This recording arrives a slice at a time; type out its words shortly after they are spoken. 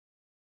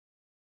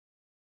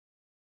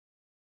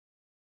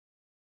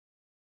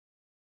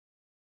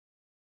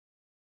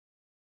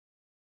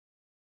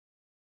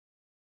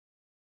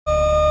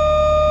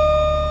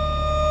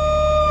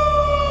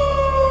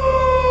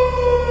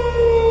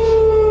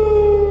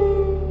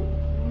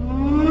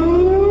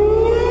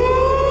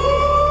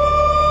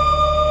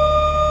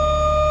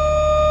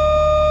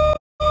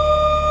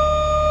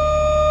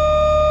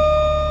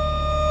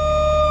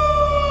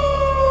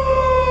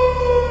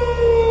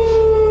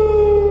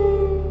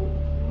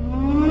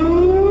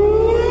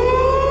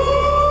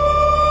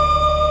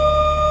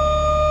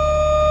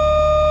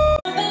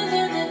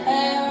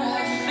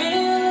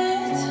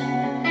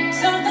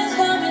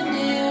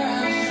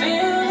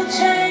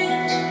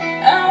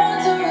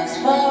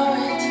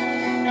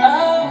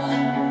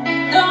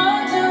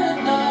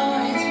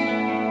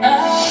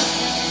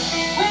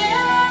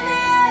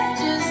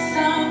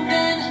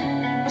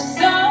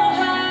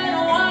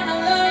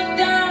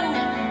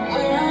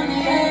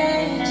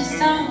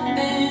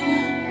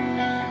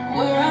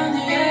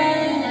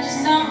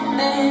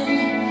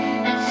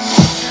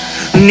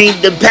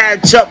Need to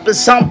patch up or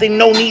something,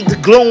 no need to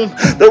gloom.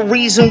 The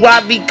reason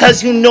why,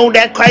 because you know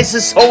that Christ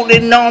is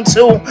holding on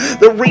to.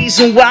 The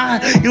reason why,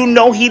 you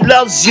know he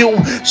loves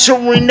you.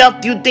 Sure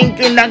enough, you think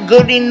you're not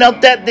good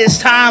enough at this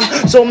time.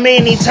 So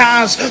many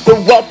times, the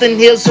wealth and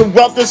hills, the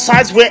wealth and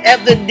sides,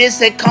 wherever this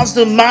that comes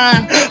to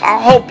mind. I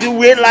hope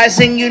you realize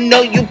and you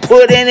know you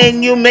put in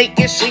and you make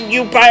it sure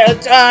you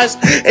prioritize.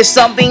 It's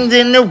something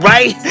in the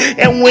right,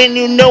 and when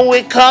you know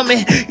it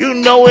coming, you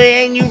know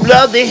it and you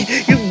love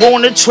it. You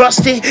want to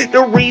trust it.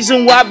 The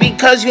reason why,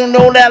 because you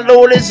know that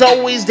Lord is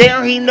always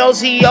there. He knows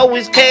he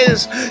always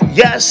cares.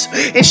 Yes,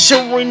 and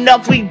sure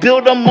enough, we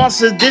build a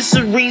monster. This is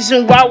the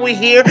reason why we're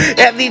here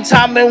every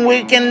time, and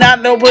we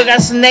cannot know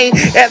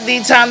procrastinate every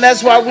time.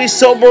 That's why we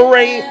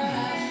soberate.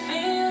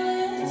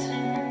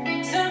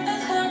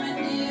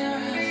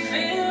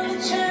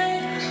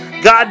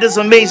 God does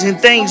amazing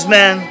things,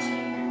 man.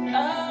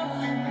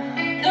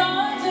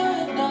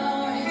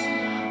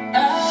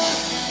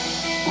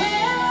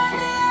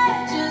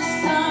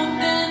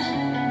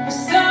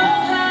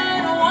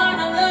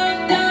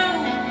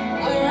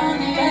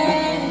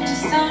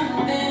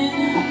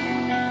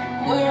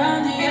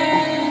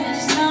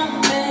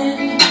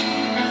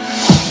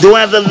 Don't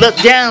ever look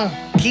down.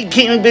 Keep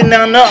keeping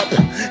on up.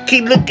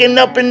 Keep looking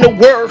up in the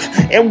word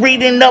and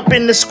reading up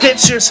in the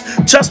scriptures.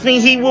 Trust me,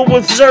 he will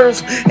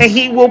observe and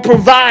he will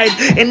provide.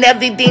 And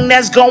everything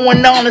that's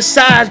going on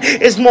inside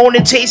is more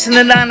than chasing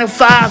the 9 to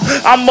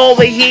 5. I'm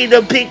over here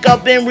to pick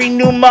up and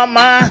renew my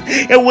mind.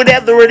 And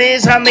whatever it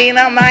is, I mean,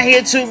 I'm not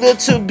here to look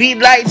to be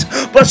light.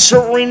 But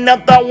sure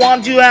enough, I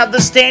want you to have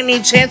the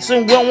standing chance.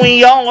 And when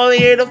we all are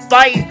here to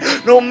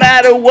fight, no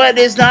matter what,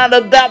 it's not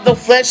about the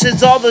flesh,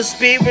 it's all the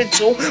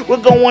spiritual. We're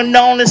going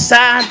on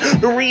inside.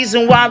 The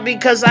reason why,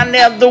 because I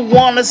never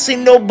want to see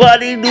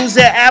nobody lose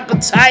their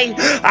appetite.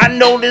 I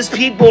know there's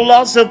people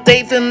lost their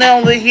faith and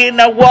now they're here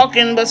not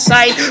walking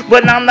beside.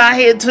 But I'm not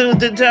here to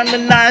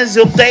determine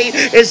your fate.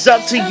 It's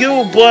up to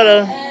you, but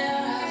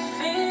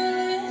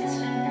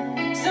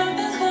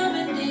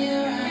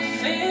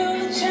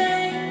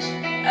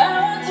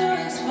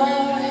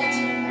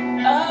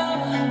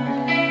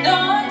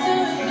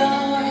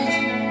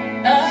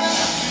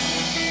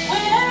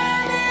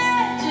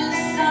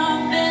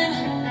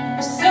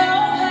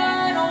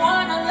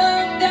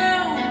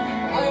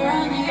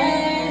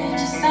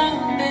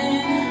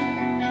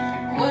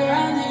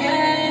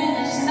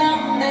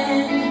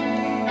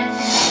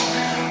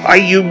are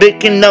you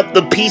picking up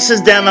the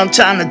pieces that I'm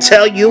trying to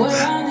tell you?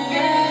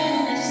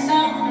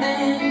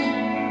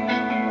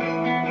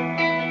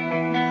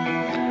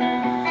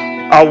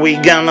 Are we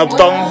gonna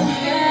fall?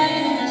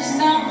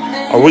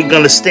 Are we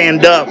gonna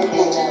stand up?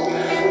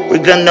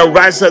 We're gonna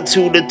rise up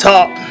to the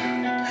top.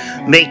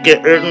 Make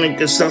it early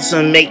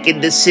consumption, make a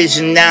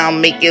decision now,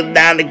 make it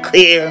loud and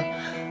clear.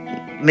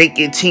 Make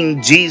it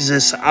Team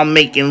Jesus, I'm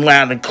making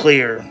loud and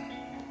clear.